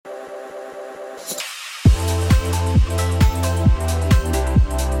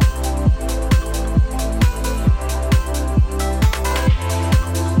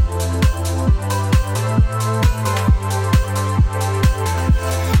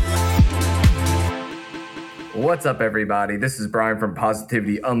What's up, everybody? This is Brian from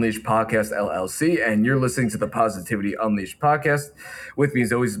Positivity Unleashed Podcast LLC, and you're listening to the Positivity Unleashed Podcast. With me,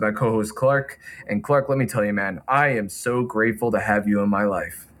 as always, is my co-host Clark. And Clark, let me tell you, man, I am so grateful to have you in my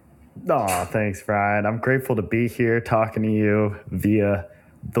life. Oh, thanks, Brian. I'm grateful to be here talking to you via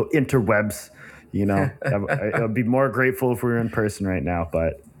the interwebs. You know, I'd be more grateful if we were in person right now,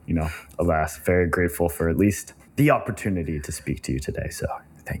 but, alas, very grateful for at least the opportunity to speak to you today. So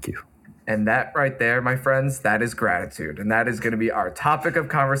thank you. And that right there, my friends, that is gratitude. And that is going to be our topic of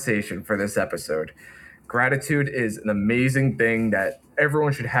conversation for this episode. Gratitude is an amazing thing that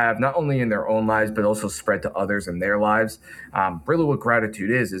everyone should have, not only in their own lives, but also spread to others in their lives. Really what gratitude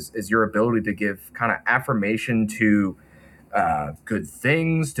is your ability to give kind of affirmation to good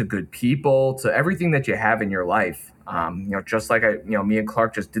things, to good people, to everything that you have in your life. Just like me and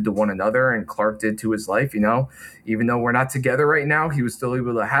Clark just did to one another, and Clark did to his life. Even though we're not together right now, he was still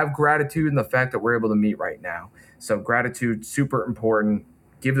able to have gratitude in the fact that we're able to meet right now. So gratitude, super important.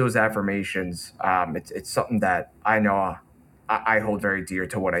 Give those affirmations. It's something that I know I hold very dear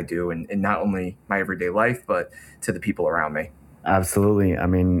to what I do, and not only my everyday life, but to the people around me. Absolutely. I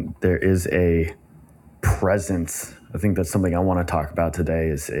mean, there is a presence. I think that's something I want to talk about today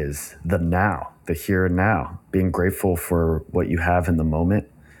is the now, the here and now, being grateful for what you have in the moment.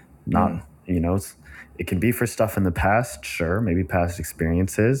 It can be for stuff in the past, sure, maybe past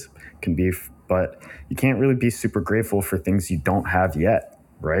experiences can be, but you can't really be super grateful for things you don't have yet,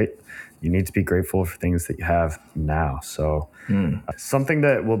 right? You need to be grateful for things that you have now. So something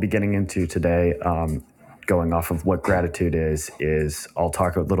that we'll be getting into today, going off of what gratitude is I'll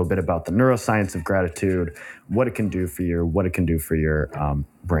talk a little bit about the neuroscience of gratitude, what it can do for your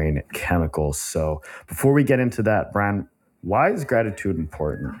brain chemicals. So before we get into that, Brian, why is gratitude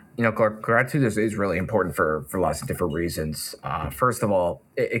important? Clark, gratitude is really important for lots of different reasons. First of all,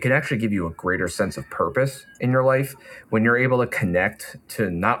 it can actually give you a greater sense of purpose in your life when you're able to connect to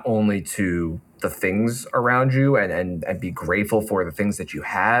not only to the things around you and be grateful for the things that you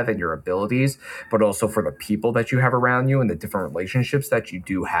have and your abilities, but also for the people that you have around you and the different relationships that you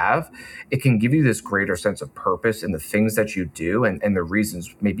do have. It can give you this greater sense of purpose in the things that you do and the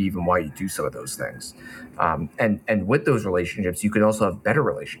reasons maybe even why you do some of those things. And with those relationships, you can also have better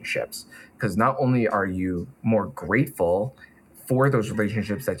relationships because not only are you more grateful for those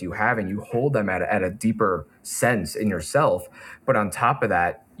relationships that you have and you hold them at a deeper sense in yourself, but on top of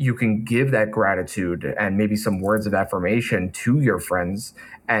that, you can give that gratitude and maybe some words of affirmation to your friends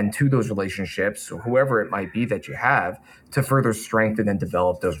and to those relationships, whoever it might be that you have, to further strengthen and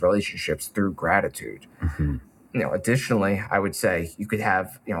develop those relationships through gratitude. Mm-hmm. Additionally, I would say you could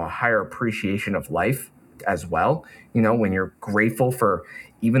have, a higher appreciation of life as well. When you're grateful for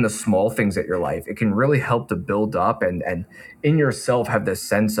even the small things at your life, it can really help to build up and in yourself have this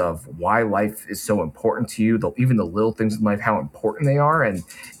sense of why life is so important to you, even the little things in life, how important they are. And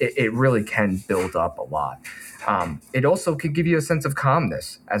it really can build up a lot. It also could give you a sense of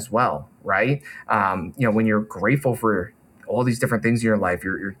calmness as well, right? When you're grateful for all these different things in your life,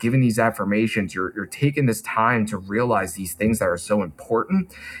 you're giving these affirmations, you're taking this time to realize these things that are so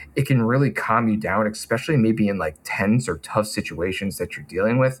important. It can really calm you down, especially maybe in like tense or tough situations that you're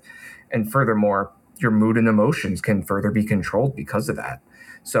dealing with. And furthermore, your mood and emotions can further be controlled because of that.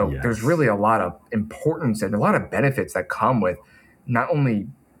 So Yes. There's really a lot of importance and a lot of benefits that come with not only,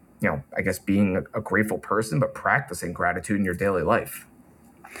 I guess being a grateful person, but practicing gratitude in your daily life.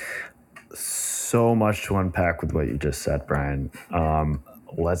 So much to unpack with what you just said, Brian. I'm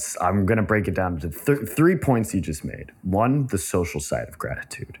going to break it down to 3 points you just made. One, the social side of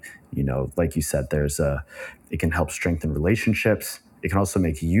gratitude. Like you said, it can help strengthen relationships. It can also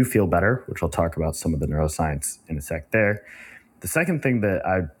make you feel better, which I'll talk about some of the neuroscience in a sec there. The second thing that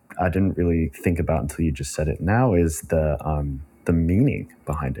I didn't really think about until you just said it now is the meaning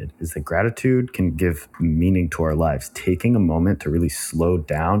behind it, is that gratitude can give meaning to our lives. Taking a moment to really slow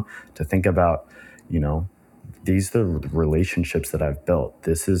down, to think about, these are the relationships that I've built.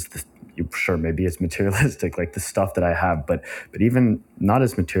 This is sure, maybe it's materialistic, like the stuff that I have, but even not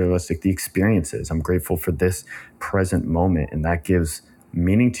as materialistic, the experiences. I'm grateful for this present moment, and that gives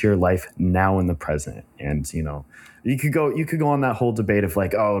meaning to your life now in the present. And you could go on that whole debate of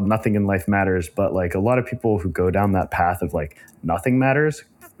like, oh, nothing in life matters, but like a lot of people who go down that path of like nothing matters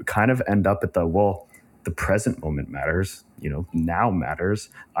kind of end up at the present moment matters, now matters.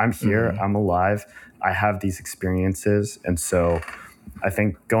 I'm here, I'm alive, I have these experiences. And so I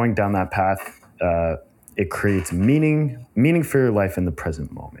think going down that path it creates meaning for your life in the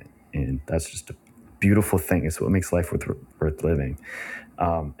present moment. And that's just a beautiful thing. It's what makes life worth living.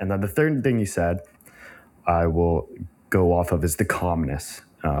 And then the third thing you said, I will go off of, is the calmness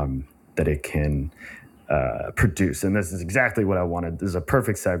that it can produce. And this is exactly what I wanted. This is a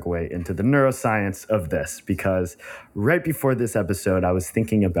perfect segue into the neuroscience of this, because right before this episode, I was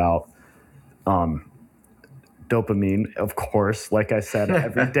thinking about dopamine, of course. Like I said,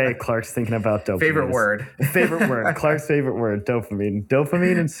 every day Clark's thinking about dopamine. Favorite word. Favorite word. Clark's favorite word, dopamine.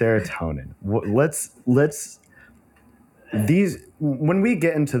 Dopamine and serotonin. When we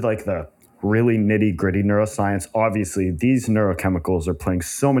get into like the really nitty gritty neuroscience, obviously these neurochemicals are playing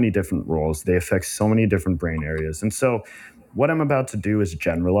so many different roles. They affect so many different brain areas. And so what I'm about to do is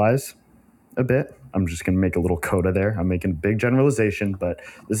generalize a bit. I'm just going to make a little coda there. I'm making a big generalization, but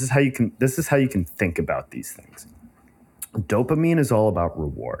this is how you can think about these things. Dopamine is all about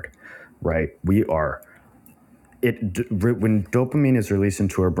reward, right? When dopamine is released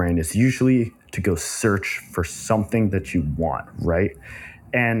into our brain, it's usually to go search for something that you want, right?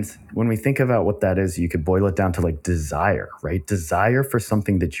 And when we think about what that is, you could boil it down to like desire, right? Desire for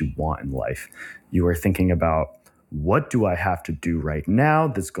something that you want in life. You are thinking about, what do I have to do right now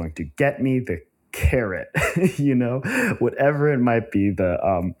that's going to get me the carrot, whatever it might be,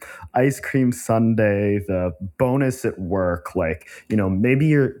 the ice cream sundae, the bonus at work, like,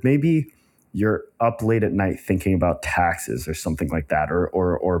 maybe you're up late at night thinking about taxes or something like that,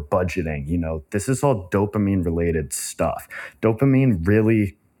 or budgeting. This is all dopamine related stuff. Dopamine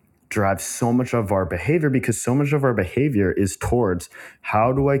really drives so much of our behavior, because so much of our behavior is towards,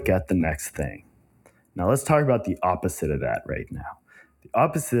 how do I get the next thing? Now let's talk about the opposite of that right now. The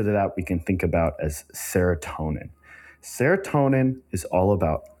opposite of that we can think about as serotonin. Serotonin is all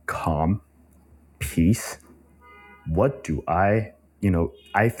about calm, peace. What do I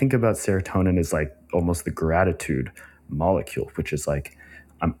think about serotonin as like almost the gratitude molecule, which is like,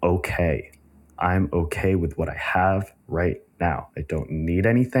 I'm okay. I'm okay with what I have right now. I don't need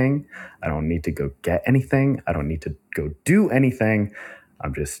anything. I don't need to go get anything. I don't need to go do anything.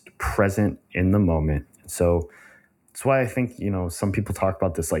 I'm just present in the moment. So that's why I think, some people talk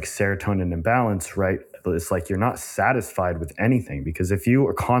about this like serotonin imbalance, right? It's like you're not satisfied with anything, because if you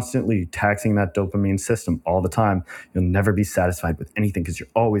are constantly taxing that dopamine system all the time, you'll never be satisfied with anything, because you're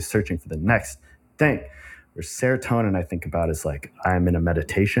always searching for the next thing. Where serotonin, I think about, is like, I'm in a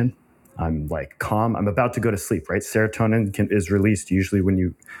meditation. I'm like calm. I'm about to go to sleep, right? Serotonin is released usually when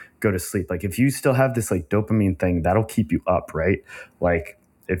you go to sleep. Like if you still have this like dopamine thing, that'll keep you up, right? Like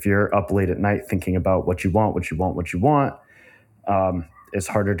if you're up late at night thinking about what you want, it's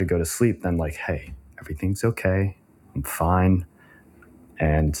harder to go to sleep than like, hey, everything's okay. I'm fine.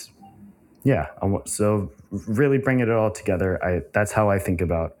 And yeah, so really bringing it all together, that's how I think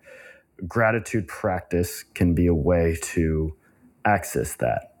about gratitude. Practice can be a way to access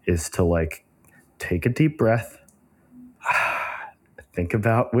that, is to like take a deep breath, think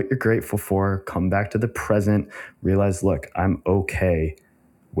about what you're grateful for, come back to the present, realize, look, I'm okay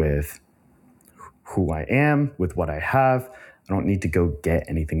with who I am, with what I have. I don't need to go get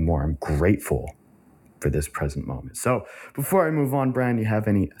anything more. I'm grateful for this present moment. So before I move on, Brian, you have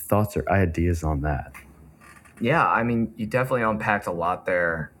any thoughts or ideas on that? Yeah, I mean, you definitely unpacked a lot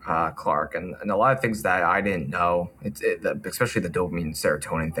there, Clark, and a lot of things that I didn't know. Especially the dopamine and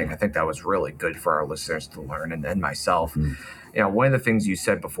serotonin thing. I think that was really good for our listeners to learn, and myself. Mm-hmm. One of the things you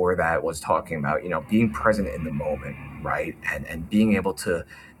said before that was talking about, being present in the moment, right, and being able to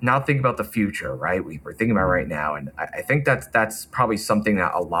not think about the future, right? We're thinking about right now, and I think that's probably something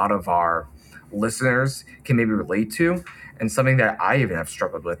that a lot of our listeners can maybe relate to, and something that I even have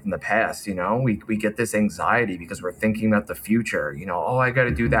struggled with in the past. We get this anxiety because we're thinking about the future. Oh, I got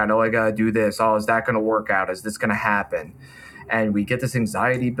to do that. Oh, I got to do this. Oh, is that going to work out? Is this going to happen? And we get this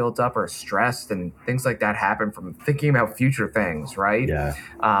anxiety built up or stressed, and things like that happen from thinking about future things, right? Yeah.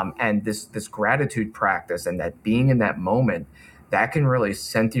 And this gratitude practice and that being in that moment, that can really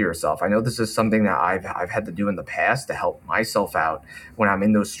center yourself. I know this is something that I've had to do in the past to help myself out when I'm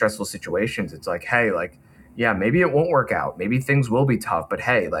in those stressful situations. It's like, hey, like, yeah, maybe it won't work out. Maybe things will be tough, but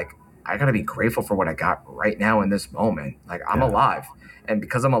hey, like, I got to be grateful for what I got right now in this moment. Like, I'm alive. And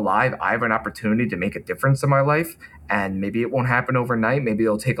because I'm alive, I have an opportunity to make a difference in my life. And maybe it won't happen overnight. Maybe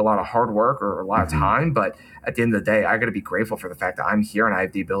it'll take a lot of hard work or a lot of time. But at the end of the day, I got to be grateful for the fact that I'm here and I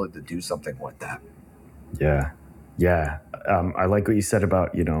have the ability to do something with that. Yeah. Yeah. I like what you said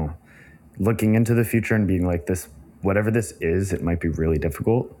about, looking into the future and being like, this, whatever this is, it might be really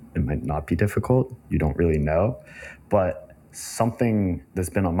difficult. It might not be difficult. You don't really know. But something that's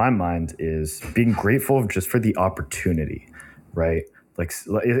been on my mind is being grateful just for the opportunity, right? like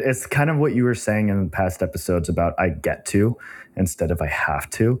it's kind of what you were saying in past episodes about I get to instead of I have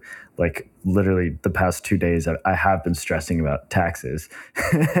to. Like literally the past 2 days, I have been stressing about taxes,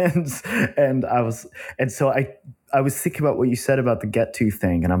 and and I was and so I was thinking about what you said about the get to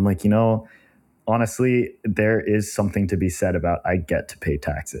thing, and I'm like, honestly, there is something to be said about I get to pay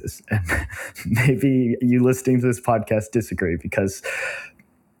taxes, and maybe you listening to this podcast disagree because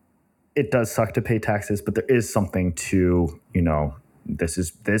it does suck to pay taxes, but there is something to,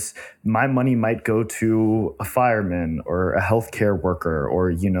 this my money might go to a fireman or a healthcare worker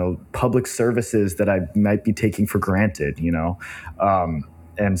or, public services that I might be taking for granted,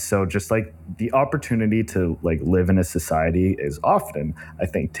 and so just like the opportunity to like live in a society is often, I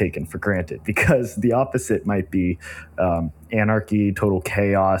think, taken for granted because the opposite might be anarchy, total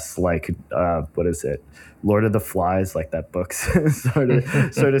chaos, like what is it? Lord of the Flies, like that book sort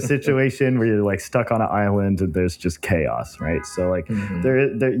of situation where you're like stuck on an island and there's just chaos, right? So like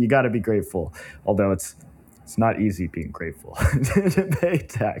there you got to be grateful, although it's not easy being grateful to pay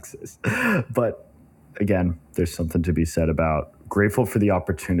taxes. But again, there's something to be said about grateful for the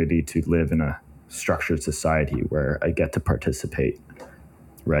opportunity to live in a structured society where I get to participate,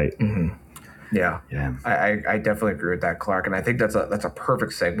 right? Yeah. Yeah. I definitely agree with that, Clark. And I think that's a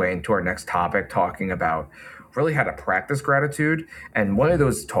perfect segue into our next topic, talking about really how to practice gratitude. And one of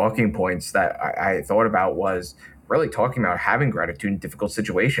those talking points that I thought about was really talking about having gratitude in difficult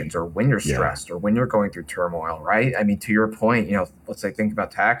situations or when you're stressed or when you're going through turmoil, right? I mean, to your point, let's say think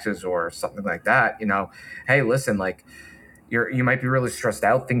about taxes or something like that, hey, listen, like you might be really stressed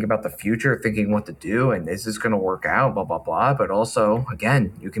out thinking about the future, thinking what to do, and is this going to work out, blah, blah, blah. But also,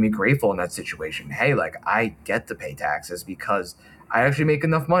 again, you can be grateful in that situation. Hey, like I get to pay taxes because I actually make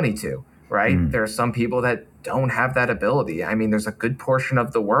enough money to, right? There are some people that don't have that ability. I mean, there's a good portion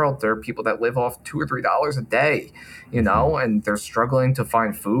of the world. There are people that live off $2 or $3 a day, and they're struggling to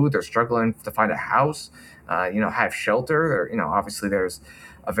find food. They're struggling to find a house, have shelter. Obviously there's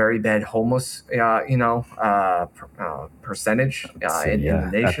a very bad homeless, percentage in the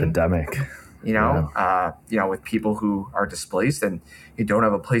nation. Epidemic. With people who are displaced and you don't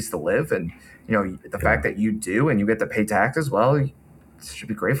have a place to live, and the fact that you do and you get to pay taxes, well, you should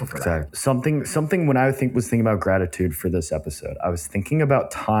be grateful for that. Something when I was thinking about gratitude for this episode, I was thinking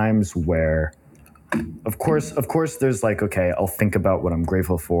about times where. Of course, there's like, okay, I'll think about what I'm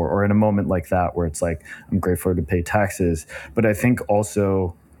grateful for, or in a moment like that where it's like, I'm grateful to pay taxes. But I think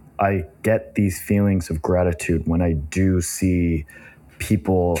also I get these feelings of gratitude when I do see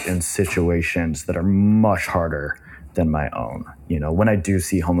people in situations that are much harder than my own. When I do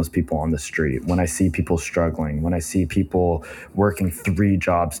see homeless people on the street, when I see people struggling, when I see people working 3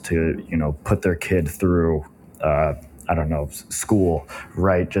 jobs to, put their kid through, I don't know, school,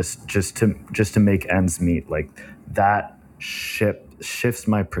 right? Just to make ends meet. Like that shifts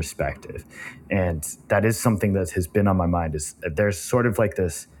my perspective. And that is something that has been on my mind, is there's sort of like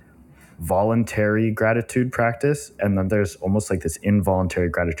this voluntary gratitude practice. And then there's almost like this involuntary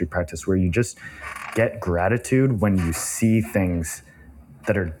gratitude practice where you just get gratitude when you see things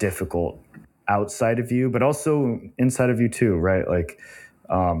that are difficult outside of you, but also inside of you too, right? Like,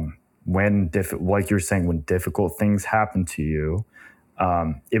 like you were saying, when difficult things happen to you,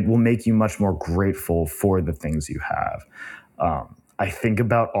 it will make you much more grateful for the things you have. I think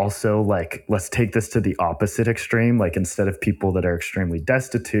about also, like, let's take this to the opposite extreme. Like, instead of people that are extremely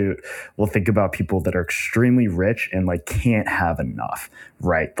destitute, we'll think about people that are extremely rich and like can't have enough,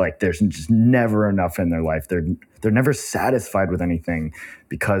 right? Like there's just never enough in their life. They're never satisfied with anything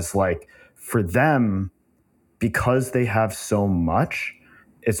because like for them, because they have so much,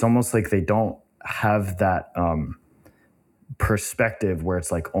 it's almost like they don't have that perspective where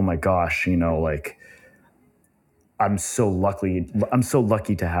it's like, oh my gosh, like I'm so lucky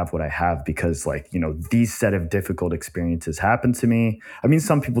to have what I have because like, these set of difficult experiences happen to me. I mean,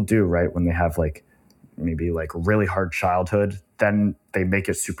 some people do, right? When they have like maybe like really hard childhood, then they make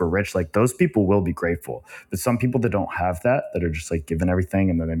it super rich. Like those people will be grateful. But some people that don't have that are just like given everything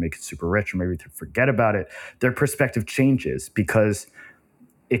and then they make it super rich, or maybe they forget about it, their perspective changes because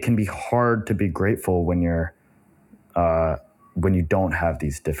it can be hard to be grateful when you don't have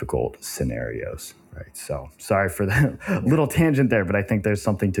these difficult scenarios, right? So sorry for the little tangent there, but I think there's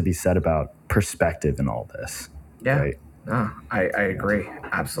something to be said about perspective in all this. Yeah, right? no, I agree.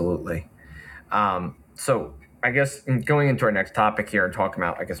 Absolutely. So I guess going into our next topic here and talking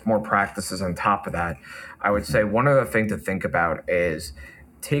about, I guess, more practices on top of that, I would say one other thing to think about is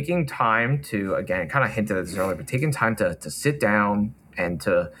taking time to, again, kind of hinted at this earlier, but taking time to sit down and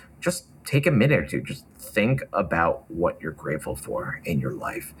to just take a minute or two, just think about what you're grateful for in your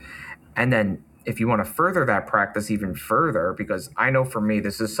life. And then if you want to further that practice even further, because I know for me,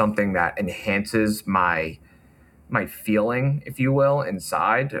 this is something that enhances my feeling, if you will,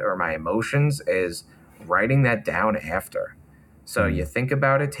 inside, or my emotions, is writing that down after. So you think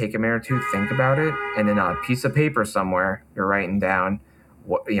about it, take a minute or two, think about it, and then on a piece of paper somewhere, you're writing down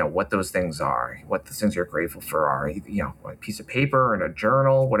what those things are, what the things you're grateful for are. A piece of paper and a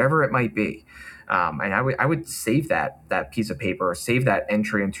journal, whatever it might be. And I would save that piece of paper or save that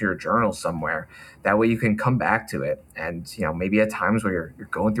entry into your journal somewhere. That way you can come back to it. And maybe at times where you're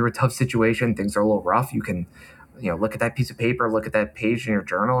going through a tough situation, things are a little rough, you can look at that piece of paper, look at that page in your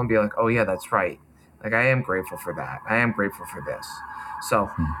journal and be like, oh yeah, that's right. Like, I am grateful for that. I am grateful for this.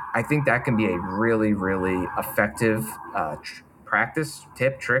 So I think that can be a really, really effective practice,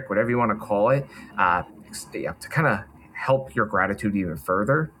 tip, trick, whatever you want to call it, to kind of help your gratitude even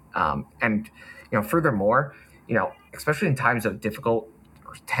further. And furthermore, especially in times of difficult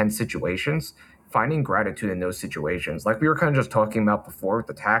or tense situations, finding gratitude in those situations, like we were kind of just talking about before with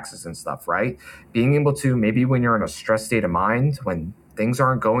the taxes and stuff, right? Being able to, maybe when you're in a stressed state of mind, when things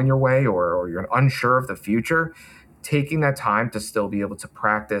aren't going your way, or you're unsure of the future, taking that time to still be able to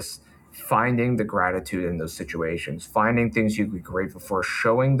practice finding the gratitude in those situations, finding things you can be grateful for,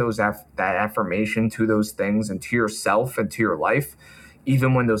 showing that affirmation to those things and to yourself and to your life,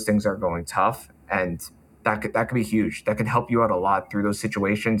 even when those things are going tough. And that could be huge. That can help you out a lot through those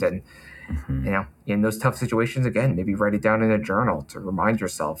situations. And in those tough situations, again, maybe write it down in a journal to remind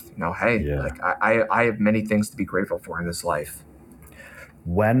yourself, hey, Yeah. like I have many things to be grateful for in this life.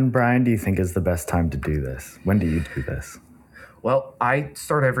 When, Brian, do you think is the best time to do this? When do you do this? Well, I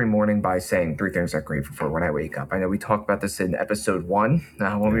start every morning by saying three things I'm grateful for when I wake up. I know we talked about this in episode 1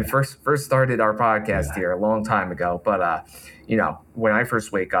 when we first started our podcast here a long time ago. But when I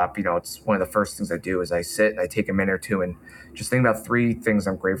first wake up, it's one of the first things I do is I sit and I take a minute or two and just think about three things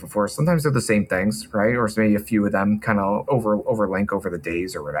I'm grateful for. Sometimes they're the same things, right? Or maybe a few of them kind of overlink over the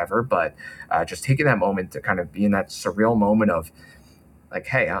days or whatever. But just taking that moment to kind of be in that surreal moment of, like,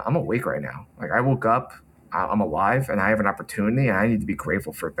 hey, I'm awake right now. Like, I woke up, I'm alive, and I have an opportunity, and I need to be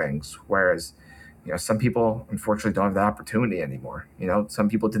grateful for things. Whereas, some people unfortunately don't have that opportunity anymore. Some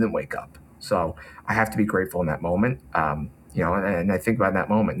people didn't wake up, so I have to be grateful in that moment. And I think about that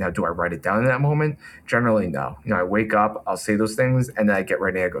moment. Now, do I write it down in that moment? Generally, no. I wake up, I'll say those things, and then I get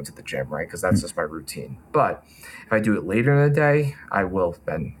ready to go to the gym, right? Because that's just my routine. But if I do it later in the day, I will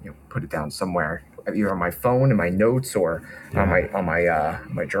then put it down somewhere, either on my phone in my notes or on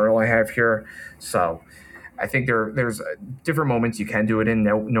my journal I have here. So I think there's different moments you can do it in.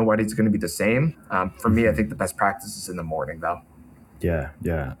 Nobody's going to be the same. For me, I think the best practice is in the morning, though. Yeah.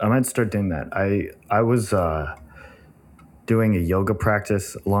 I might start doing that. I was doing a yoga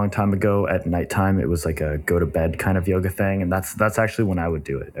practice a long time ago at nighttime. It was like a go to bed kind of yoga thing, and that's actually when I would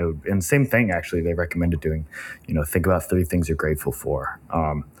do it. And same thing, actually, they recommended doing. Think about three things you're grateful for.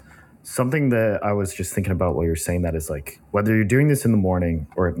 Something that I was just thinking about while you're saying that is, like, whether you're doing this in the morning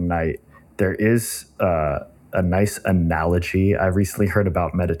or at night, there is a nice analogy I recently heard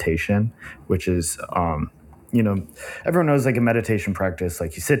about meditation, which is, everyone knows, like, a meditation practice,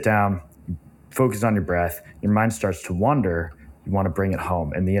 like, you sit down, focus on your breath, your mind starts to wander, you want to bring it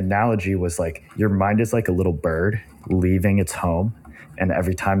home. And the analogy was, like, your mind is like a little bird leaving its home, and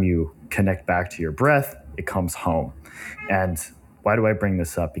every time you connect back to your breath, it comes home. And why do I bring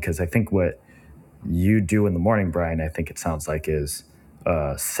this up? Because I think what you do in the morning, Brian, I think it sounds like, is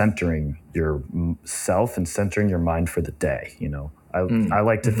centering yourself and centering your mind for the day. I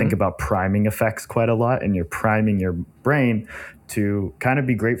like to think about priming effects quite a lot, and you're priming your brain to kind of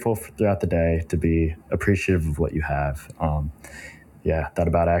be grateful throughout the day, to be appreciative of what you have. That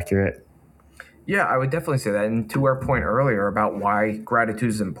about accurate? Yeah, I would definitely say that. And to our point earlier about why gratitude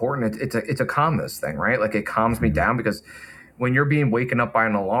is important, it's a calmness thing, right? Like, it calms me down, because when you're being waken up by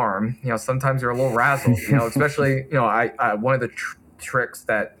an alarm, sometimes you're a little razzled, especially, I one of the tricks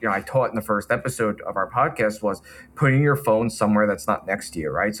that, I taught in the first episode of our podcast was putting your phone somewhere that's not next to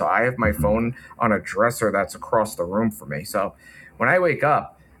you, right? So I have my phone on a dresser that's across the room from me. So when I wake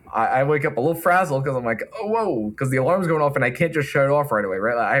up, I wake up a little frazzled because I'm like, oh, whoa, because the alarm's going off and I can't just shut it off right away,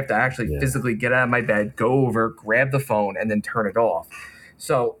 right? Like, I have to actually physically get out of my bed, go over, grab the phone, and then turn it off.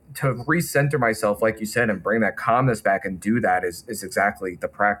 So to recenter myself, like you said, and bring that calmness back and do that is exactly the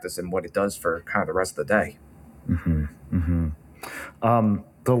practice and what it does for kind of the rest of the day.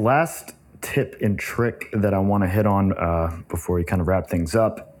 The last tip and trick that I want to hit on before we kind of wrap things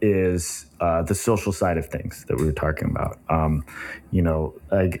up is the social side of things that we were talking about.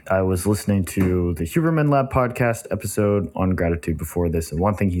 I was listening to the Huberman Lab podcast episode on gratitude before this, and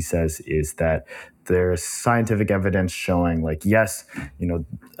one thing he says is that there's scientific evidence showing, like, yes,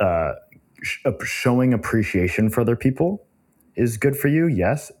 showing appreciation for other people is good for you,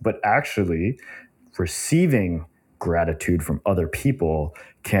 yes, but actually receiving gratitude from other people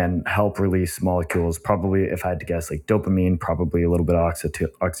can help release molecules, probably, if I had to guess, like dopamine, probably a little bit of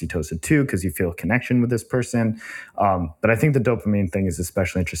oxytocin too, because you feel a connection with this person. But I think the dopamine thing is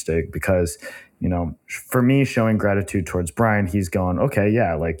especially interesting because, for me, showing gratitude towards Brian, he's going, okay,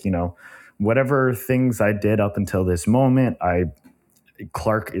 yeah, like, whatever things I did up until this moment,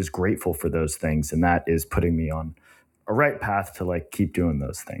 Clark is grateful for those things, and that is putting me on a right path to like keep doing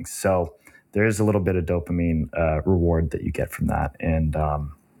those things. So there is a little bit of dopamine reward that you get from that, and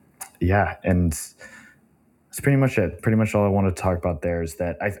and that's pretty much it. Pretty much all I want to talk about there is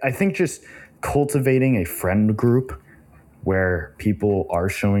that I think just cultivating a friend group where people are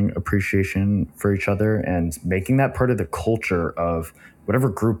showing appreciation for each other and making that part of the culture of whatever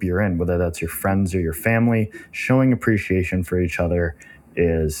group you're in, whether that's your friends or your family, showing appreciation for each other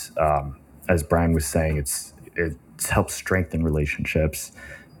is, as Brian was saying, it helps strengthen relationships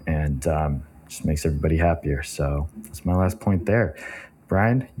and just makes everybody happier. So that's my last point there.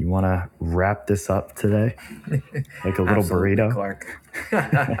 Brian, you want to wrap this up today? Like a little Absolutely, burrito? Clark.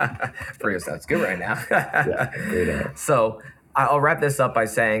 Burrito sounds good right now. Yeah, burrito. So I'll wrap this up by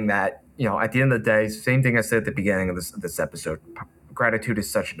saying that, at the end of the day, same thing I said at the beginning of this episode, gratitude is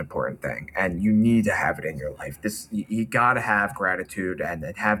such an important thing, and you need to have it in your life. You got to have gratitude and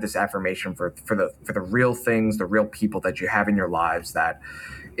have this affirmation for the real things, the real people that you have in your lives that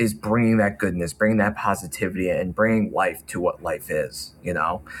is bringing that goodness, bringing that positivity, and bringing life to what life is.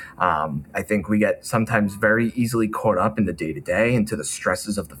 I think we get sometimes very easily caught up in the day to day, into the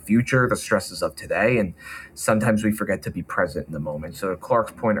stresses of the future, the stresses of today, and sometimes we forget to be present in the moment. So to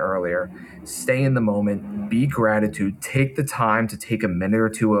Clark's point earlier, stay in the moment, be gratitude, take the time to take a minute or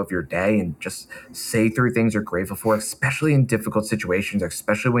two of your day and just say three things you're grateful for, especially in difficult situations,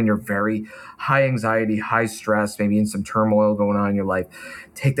 especially when you're very high anxiety, high stress, maybe in some turmoil going on in your life.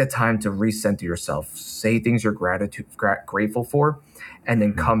 Take that time to recenter yourself, say things you're grateful for, and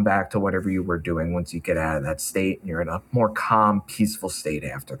then come back to whatever you were doing once you get out of that state and you're in a more calm, peaceful state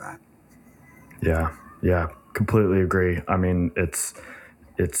after that. Yeah, completely agree. I mean, it's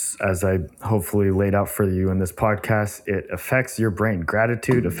as I hopefully laid out for you in this podcast, it affects your brain.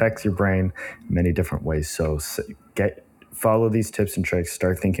 Gratitude affects your brain in many different ways. So follow these tips and tricks.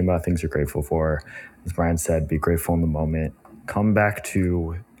 Start thinking about things you're grateful for. As Brian said, be grateful in the moment. Come back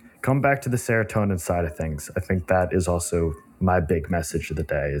to the serotonin side of things. I think that is also my big message of the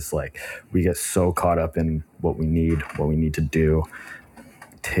day is like we get so caught up in what we need to do.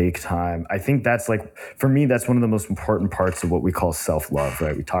 Take time. I think that's like, for me, that's one of the most important parts of what we call self-love,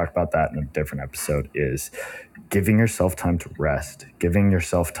 right? We talked about that in a different episode, is giving yourself time to rest, giving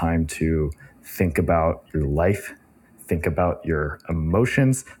yourself time to think about your life, think about your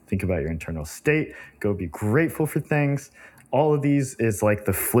emotions, think about your internal state, go be grateful for things. All of these is like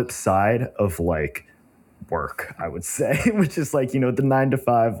the flip side of like work, I would say, which is like, the 9 to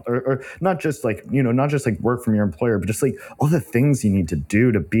 5 or not just like, not just like work from your employer, but just like all the things you need to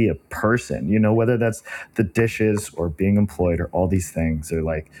do to be a person, whether that's the dishes or being employed or all these things, or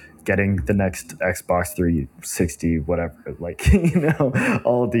like getting the next Xbox 360, whatever, like,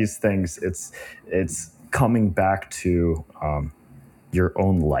 all of these things. It's coming back to your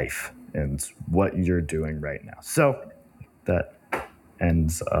own life and what you're doing right now. So that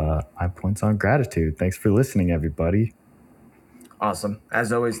ends my points on gratitude. Thanks for listening, everybody. Awesome.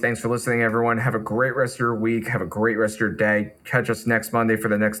 As always, thanks for listening, everyone. Have a great rest of your week. Have a great rest of your day. Catch us next Monday for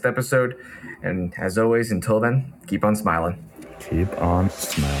the next episode. And as always, until then, keep on smiling. Keep on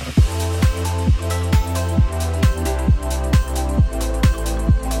smiling.